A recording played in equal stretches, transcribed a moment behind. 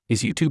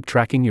Is YouTube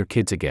tracking your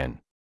kids again?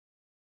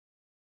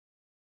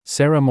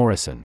 Sarah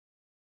Morrison.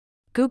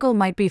 Google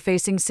might be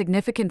facing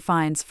significant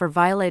fines for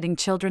violating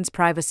children's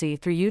privacy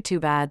through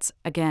YouTube ads,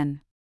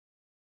 again.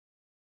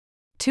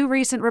 Two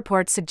recent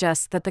reports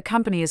suggest that the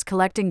company is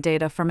collecting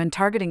data from and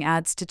targeting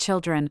ads to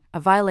children,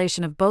 a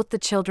violation of both the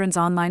Children's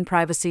Online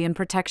Privacy and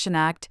Protection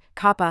Act,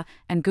 COPPA,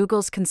 and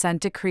Google's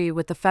consent decree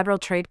with the Federal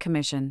Trade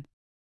Commission.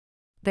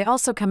 They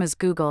also come as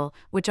Google,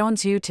 which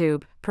owns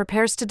YouTube,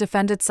 prepares to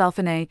defend itself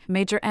in a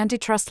major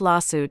antitrust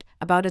lawsuit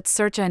about its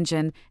search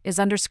engine, is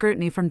under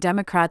scrutiny from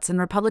Democrats and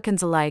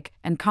Republicans alike,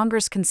 and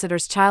Congress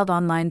considers child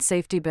online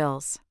safety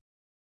bills.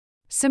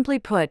 Simply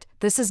put,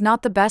 this is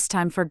not the best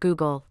time for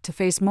Google to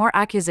face more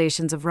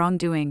accusations of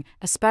wrongdoing,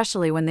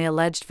 especially when the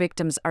alleged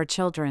victims are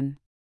children.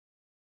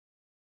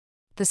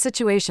 The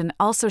situation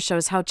also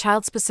shows how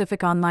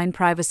child-specific online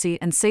privacy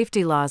and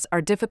safety laws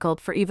are difficult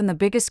for even the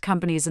biggest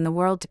companies in the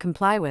world to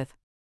comply with.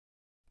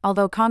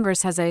 Although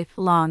Congress has a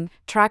long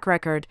track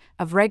record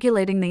of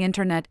regulating the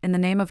internet in the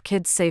name of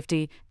kids'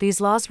 safety, these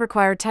laws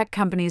require tech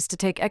companies to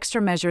take extra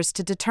measures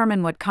to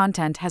determine what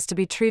content has to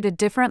be treated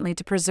differently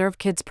to preserve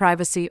kids'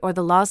 privacy or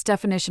the law's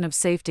definition of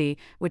safety,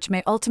 which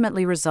may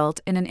ultimately result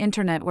in an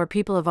internet where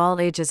people of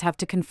all ages have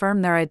to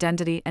confirm their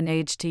identity and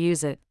age to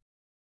use it.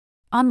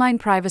 Online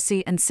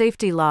privacy and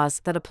safety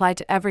laws that apply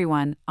to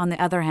everyone, on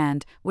the other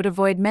hand, would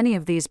avoid many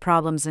of these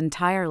problems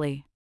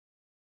entirely.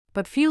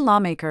 But few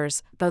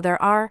lawmakers, though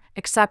there are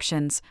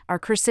exceptions, are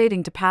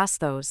crusading to pass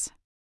those.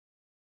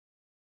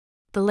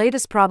 The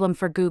latest problem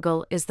for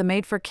Google is the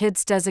Made for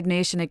Kids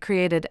designation it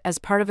created as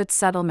part of its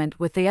settlement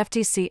with the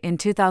FTC in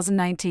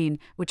 2019,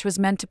 which was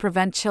meant to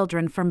prevent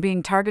children from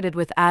being targeted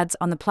with ads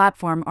on the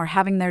platform or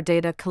having their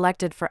data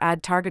collected for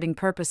ad targeting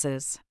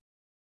purposes.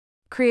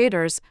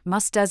 Creators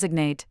must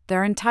designate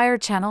their entire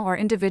channel or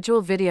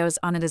individual videos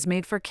on it as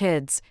Made for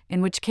Kids,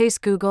 in which case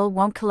Google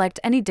won't collect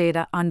any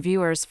data on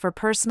viewers for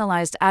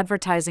personalized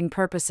advertising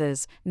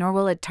purposes, nor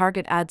will it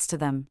target ads to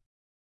them.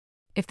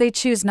 If they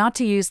choose not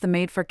to use the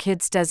Made for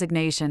Kids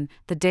designation,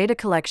 the data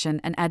collection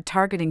and ad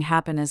targeting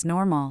happen as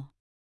normal.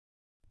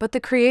 But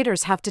the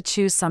creators have to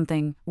choose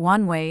something,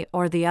 one way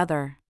or the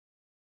other.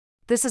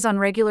 This is on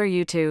regular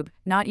YouTube,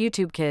 not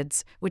YouTube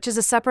Kids, which is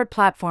a separate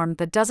platform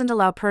that doesn't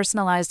allow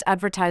personalized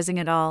advertising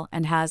at all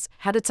and has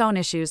had its own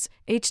issues.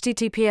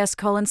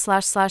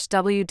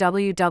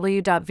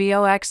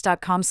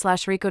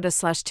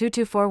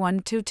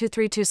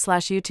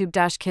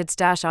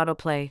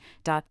 https://www.vox.com/recoda/22412232/youtube-kids-autoplay.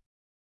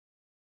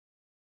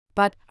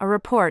 But a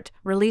report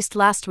released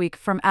last week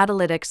from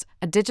Adalytics,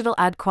 a digital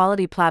ad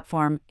quality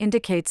platform,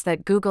 indicates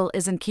that Google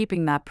isn't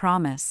keeping that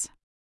promise.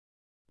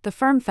 The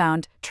firm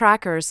found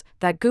trackers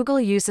that Google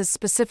uses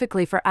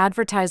specifically for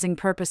advertising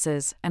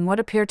purposes and what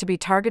appear to be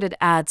targeted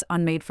ads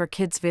on Made for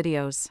Kids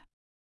videos.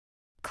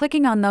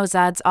 Clicking on those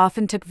ads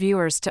often took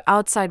viewers to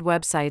outside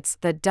websites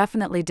that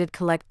definitely did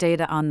collect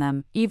data on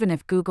them, even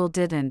if Google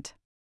didn't.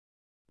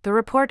 The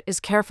report is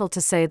careful to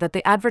say that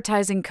the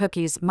advertising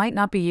cookies might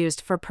not be used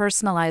for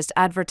personalized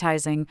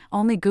advertising,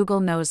 only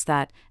Google knows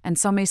that, and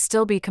so may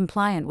still be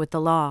compliant with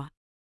the law.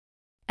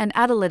 And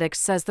Adalytics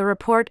says the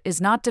report is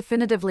not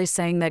definitively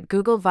saying that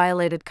Google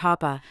violated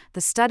COPPA.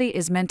 The study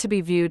is meant to be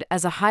viewed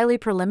as a highly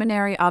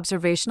preliminary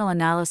observational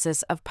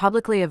analysis of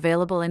publicly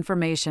available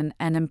information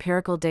and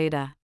empirical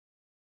data.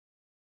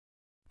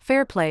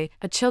 Fairplay,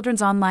 a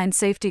children's online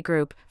safety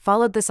group,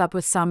 followed this up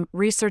with some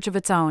research of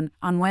its own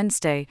on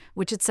Wednesday,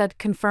 which it said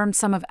confirmed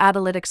some of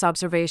Adalytics'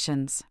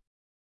 observations.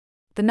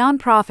 The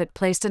nonprofit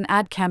placed an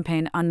ad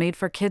campaign on Made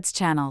for Kids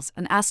channels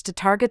and asked to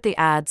target the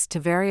ads to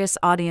various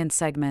audience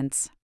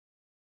segments.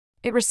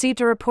 It received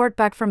a report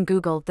back from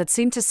Google that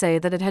seemed to say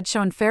that it had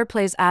shown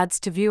Fairplay's ads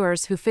to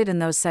viewers who fit in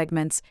those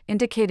segments,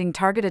 indicating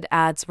targeted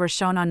ads were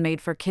shown on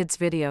Made for Kids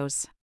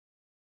videos.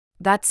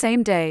 That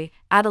same day,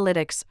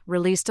 Adalytics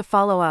released a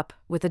follow-up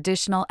with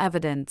additional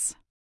evidence.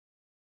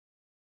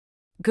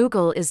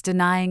 Google is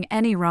denying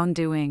any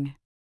wrongdoing.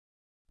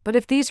 But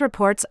if these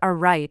reports are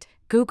right,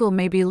 Google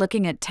may be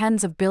looking at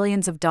tens of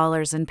billions of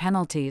dollars in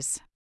penalties.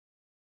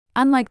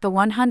 Unlike the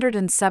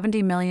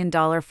 $170 million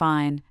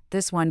fine,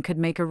 this one could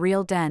make a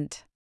real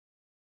dent.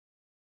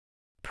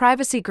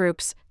 Privacy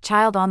groups,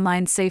 child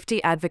online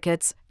safety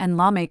advocates, and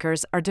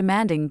lawmakers are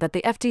demanding that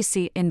the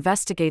FTC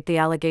investigate the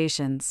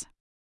allegations.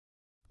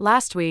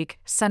 Last week,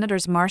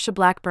 Senators Marsha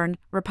Blackburn,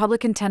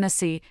 Republican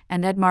Tennessee,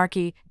 and Ed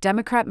Markey,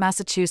 Democrat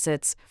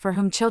Massachusetts, for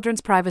whom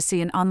children's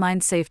privacy and online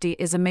safety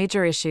is a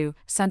major issue,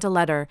 sent a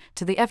letter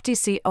to the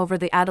FTC over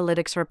the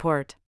Adalytics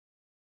report.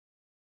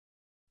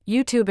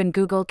 YouTube and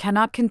Google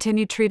cannot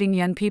continue treating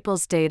young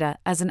people's data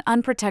as an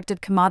unprotected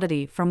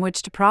commodity from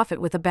which to profit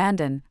with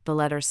abandon, the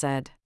letter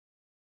said.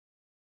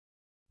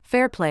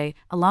 Fairplay,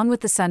 along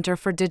with the Center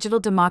for Digital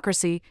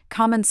Democracy,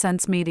 Common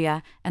Sense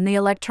Media, and the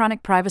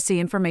Electronic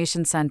Privacy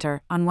Information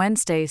Center, on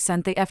Wednesday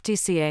sent the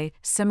FTC a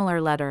similar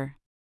letter.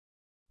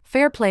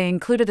 Fairplay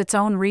included its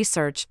own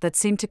research that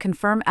seemed to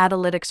confirm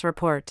Adalytics'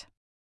 report.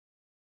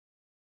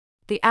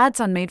 The ads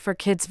on Made for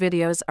Kids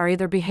videos are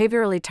either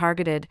behaviorally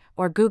targeted,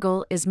 or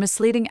Google is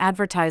misleading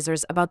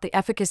advertisers about the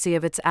efficacy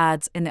of its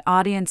ads in the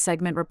audience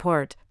segment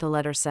report, the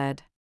letter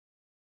said.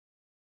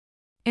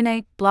 In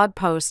a blog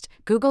post,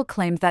 Google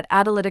claimed that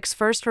Analytics'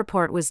 first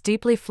report was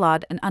deeply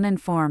flawed and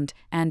uninformed,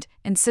 and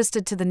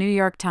insisted to the New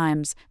York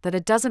Times that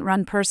it doesn't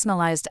run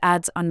personalized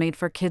ads on Made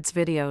for Kids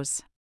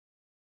videos.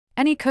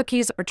 Any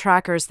cookies or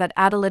trackers that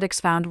Analytics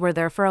found were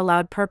there for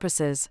allowed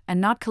purposes and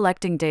not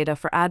collecting data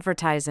for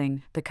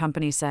advertising, the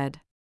company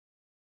said.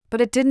 But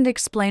it didn't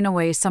explain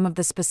away some of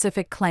the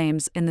specific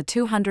claims in the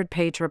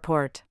 200-page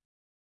report.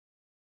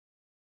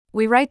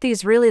 We write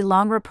these really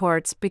long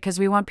reports because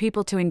we want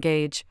people to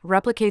engage,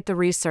 replicate the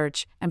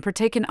research, and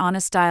partake in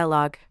honest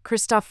dialogue,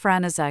 Christoph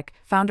Franizek,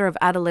 founder of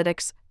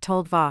Analytics,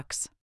 told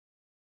Vox.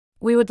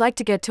 We would like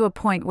to get to a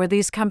point where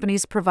these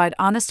companies provide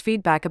honest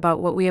feedback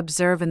about what we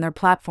observe in their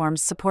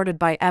platforms supported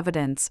by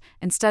evidence,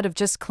 instead of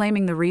just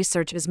claiming the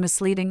research is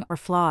misleading or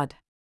flawed.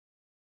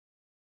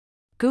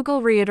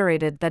 Google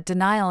reiterated that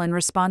denial in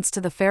response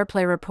to the Fair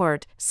Play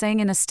report, saying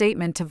in a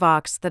statement to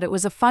Vox that it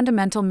was a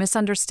fundamental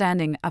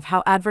misunderstanding of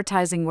how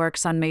advertising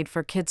works on Made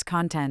for Kids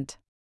content.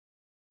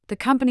 The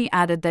company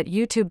added that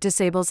YouTube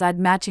disables ad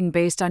matching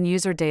based on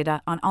user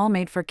data on all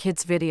Made for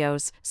Kids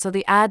videos, so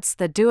the ads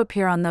that do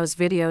appear on those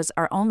videos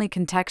are only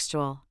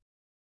contextual.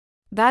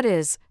 That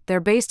is, they're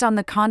based on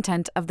the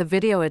content of the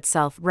video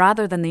itself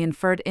rather than the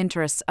inferred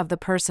interests of the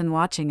person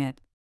watching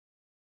it.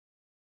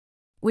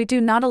 We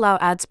do not allow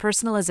ads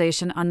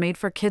personalization on Made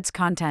for Kids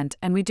content,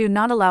 and we do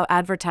not allow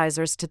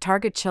advertisers to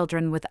target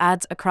children with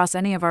ads across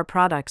any of our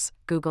products,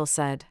 Google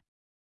said.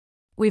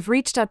 We've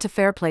reached out to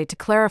Fairplay to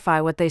clarify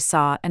what they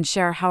saw and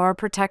share how our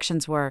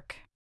protections work.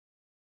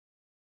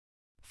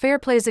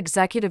 Fairplay's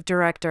executive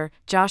director,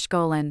 Josh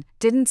Golan,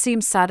 didn't seem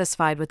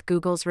satisfied with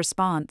Google's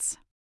response.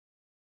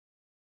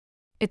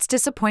 It's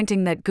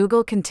disappointing that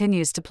Google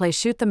continues to play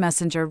shoot the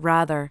messenger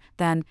rather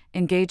than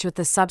engage with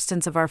the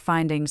substance of our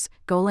findings,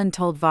 Golan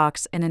told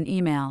Vox in an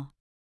email.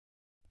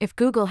 If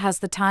Google has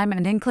the time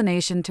and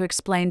inclination to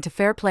explain to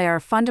Fairplay our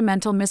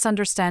fundamental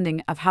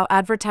misunderstanding of how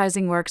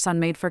advertising works on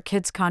Made for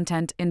Kids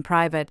content in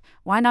private,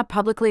 why not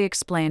publicly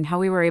explain how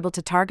we were able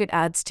to target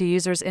ads to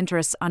users'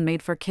 interests on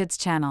Made for Kids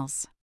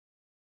channels?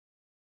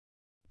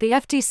 The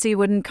FTC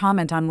wouldn't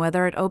comment on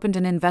whether it opened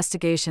an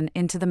investigation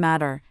into the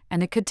matter,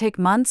 and it could take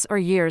months or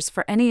years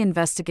for any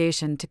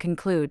investigation to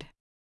conclude.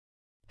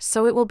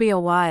 So it will be a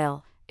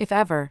while, if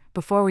ever,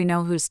 before we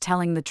know who's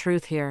telling the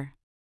truth here.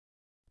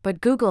 But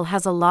Google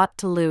has a lot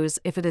to lose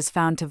if it is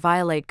found to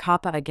violate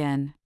COPPA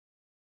again.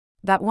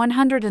 That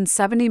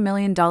 $170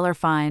 million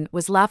fine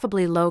was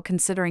laughably low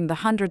considering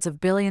the hundreds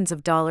of billions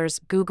of dollars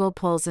Google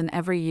pulls in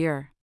every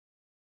year.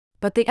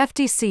 But the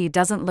FTC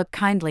doesn't look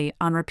kindly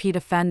on repeat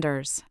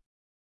offenders.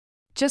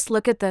 Just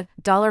look at the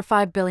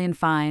 $5 billion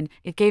fine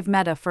it gave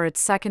Meta for its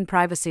second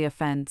privacy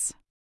offense.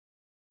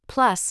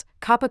 Plus,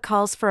 COPPA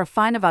calls for a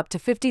fine of up to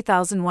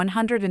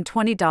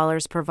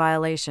 $50,120 per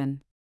violation.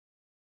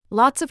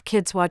 Lots of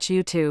kids watch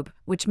YouTube,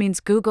 which means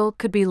Google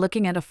could be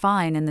looking at a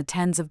fine in the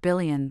tens of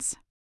billions.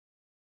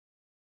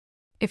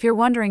 If you're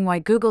wondering why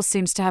Google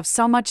seems to have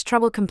so much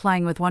trouble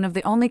complying with one of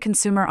the only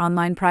consumer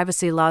online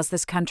privacy laws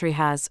this country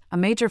has, a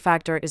major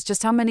factor is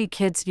just how many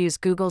kids use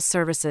Google's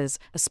services,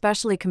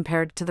 especially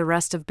compared to the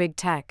rest of big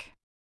tech.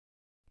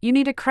 You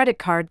need a credit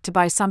card to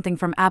buy something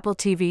from Apple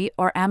TV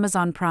or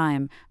Amazon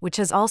Prime, which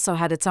has also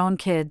had its own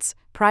kids'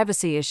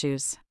 privacy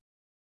issues.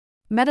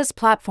 Meta's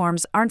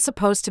platforms aren't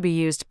supposed to be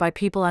used by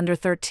people under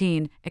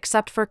 13,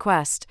 except for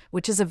Quest,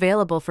 which is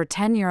available for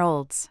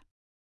 10-year-olds.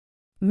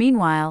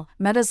 Meanwhile,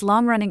 Meta's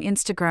long-running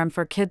Instagram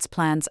for Kids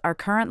plans are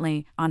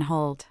currently on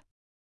hold.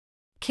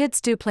 Kids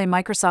do play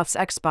Microsoft's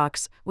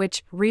Xbox,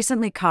 which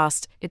recently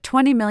cost it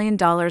 $20 million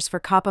for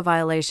COPPA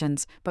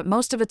violations, but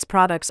most of its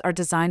products are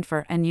designed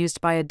for and used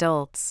by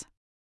adults.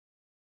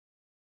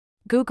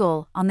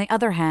 Google, on the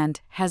other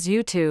hand, has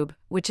YouTube,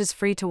 which is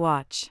free to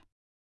watch.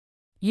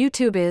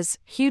 YouTube is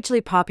hugely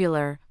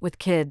popular with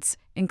kids,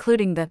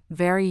 including the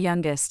very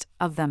youngest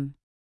of them.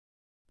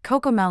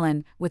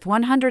 CoComelon, with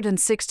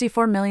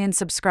 164 million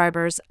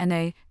subscribers and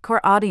a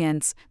core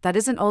audience that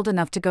isn't old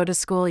enough to go to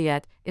school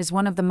yet, is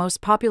one of the most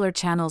popular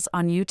channels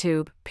on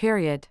YouTube,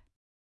 period.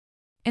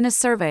 In a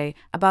survey,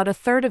 about a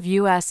third of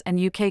US and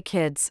UK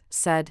kids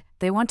said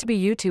they want to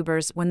be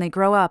YouTubers when they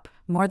grow up,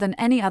 more than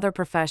any other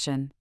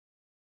profession.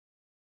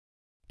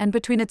 And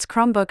between its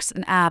Chromebooks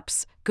and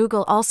apps,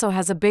 Google also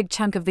has a big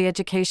chunk of the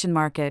education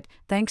market,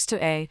 thanks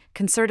to a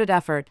concerted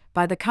effort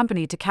by the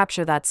company to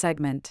capture that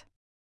segment.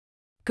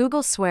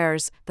 Google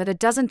swears that it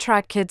doesn't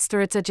track kids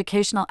through its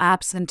educational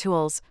apps and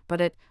tools, but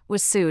it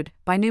was sued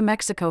by New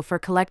Mexico for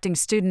collecting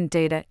student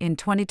data in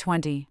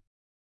 2020.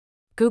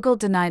 Google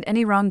denied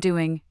any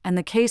wrongdoing, and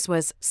the case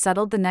was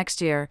settled the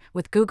next year,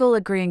 with Google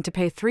agreeing to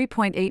pay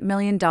 $3.8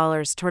 million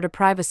toward a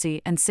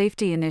privacy and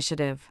safety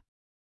initiative.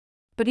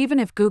 But even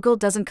if Google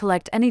doesn't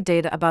collect any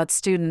data about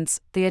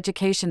students, the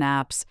education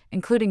apps,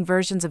 including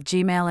versions of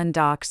Gmail and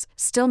Docs,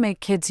 still make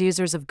kids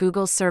users of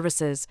Google's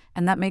services,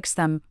 and that makes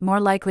them more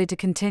likely to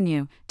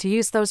continue to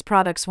use those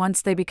products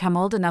once they become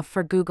old enough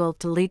for Google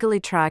to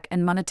legally track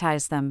and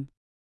monetize them.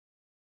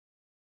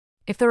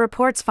 If the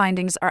report's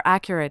findings are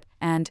accurate,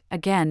 and,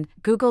 again,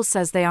 Google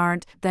says they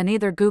aren't, then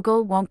either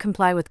Google won't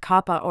comply with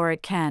COPPA or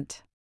it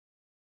can't.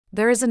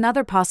 There is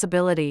another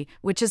possibility,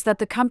 which is that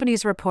the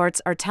company's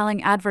reports are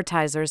telling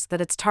advertisers that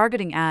it's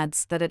targeting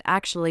ads that it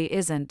actually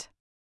isn't.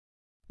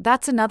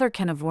 That's another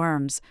can of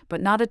worms,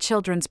 but not a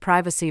children's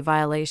privacy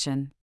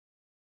violation.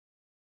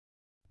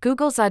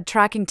 Google's ad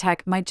tracking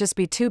tech might just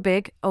be too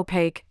big,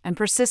 opaque, and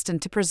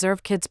persistent to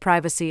preserve kids'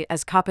 privacy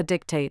as COPPA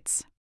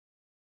dictates.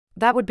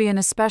 That would be an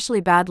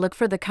especially bad look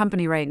for the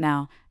company right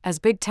now, as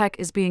big tech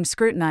is being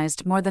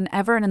scrutinized more than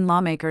ever and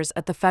lawmakers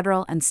at the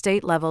federal and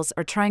state levels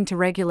are trying to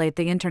regulate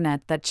the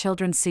internet that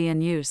children see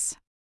and use.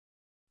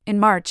 In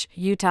March,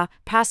 Utah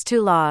passed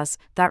 2 laws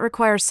that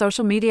require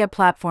social media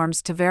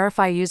platforms to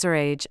verify user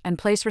age and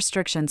place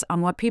restrictions on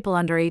what people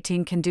under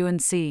 18 can do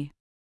and see.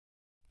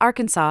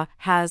 Arkansas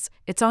has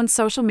its own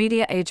social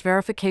media age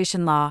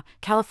verification law,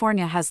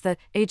 California has the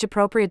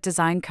Age-Appropriate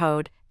Design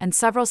Code, and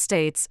several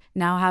states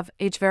now have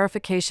age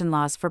verification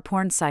laws for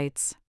porn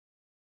sites.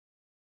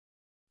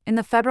 In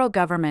the federal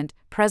government,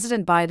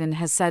 President Biden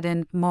has said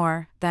in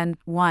more than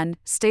one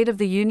State of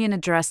the Union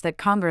address that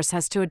Congress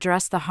has to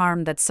address the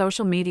harm that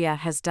social media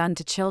has done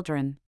to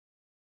children.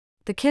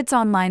 The Kids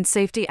Online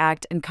Safety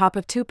Act and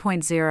COPPA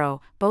 2.0,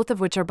 both of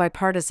which are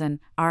bipartisan,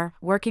 are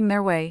working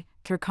their way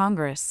through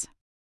Congress.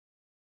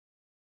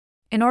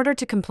 In order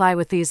to comply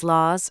with these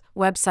laws,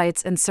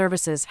 websites and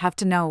services have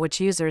to know which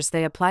users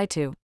they apply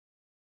to.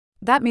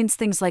 That means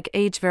things like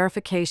age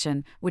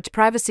verification, which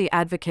privacy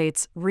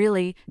advocates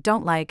really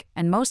don't like,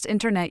 and most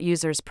internet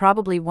users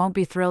probably won't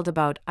be thrilled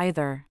about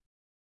either.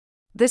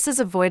 This is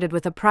avoided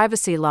with a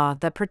privacy law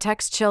that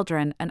protects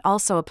children and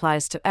also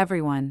applies to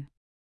everyone.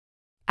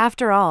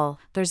 After all,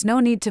 there's no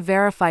need to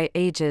verify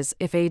ages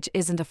if age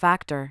isn't a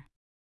factor.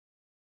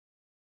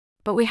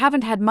 But we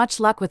haven't had much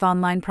luck with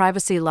online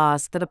privacy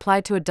laws that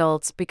apply to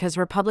adults because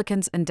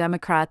Republicans and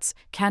Democrats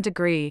can't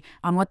agree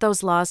on what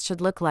those laws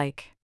should look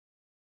like.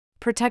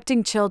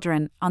 Protecting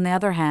children, on the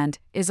other hand,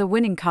 is a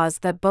winning cause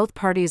that both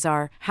parties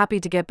are happy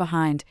to get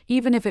behind,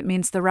 even if it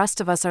means the rest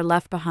of us are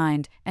left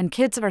behind, and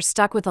kids are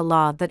stuck with a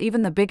law that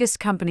even the biggest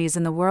companies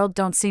in the world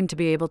don't seem to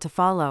be able to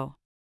follow.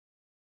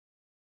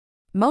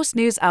 Most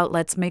news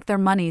outlets make their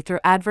money through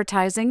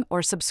advertising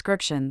or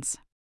subscriptions.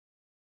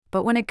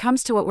 But when it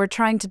comes to what we're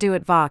trying to do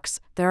at Vox,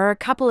 there are a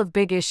couple of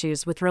big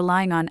issues with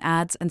relying on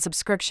ads and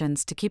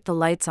subscriptions to keep the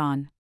lights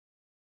on.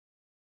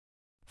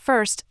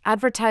 First,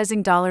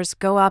 advertising dollars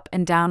go up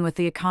and down with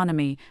the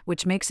economy,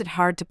 which makes it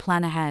hard to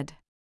plan ahead.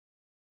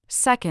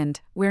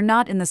 Second, we're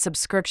not in the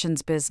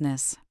subscriptions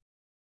business.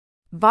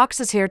 Vox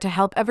is here to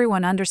help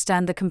everyone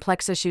understand the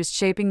complex issues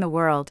shaping the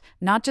world,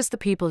 not just the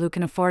people who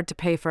can afford to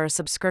pay for a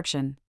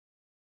subscription.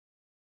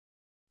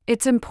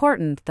 It's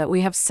important that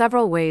we have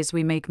several ways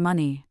we make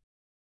money.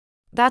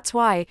 That's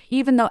why,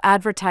 even though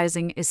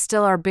advertising is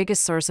still our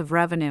biggest source of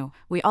revenue,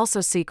 we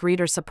also seek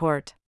reader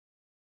support.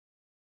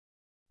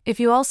 If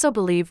you also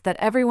believe that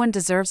everyone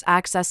deserves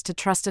access to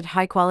trusted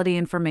high-quality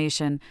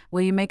information,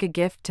 will you make a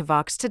gift to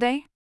Vox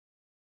today?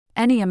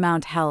 Any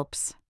amount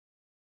helps.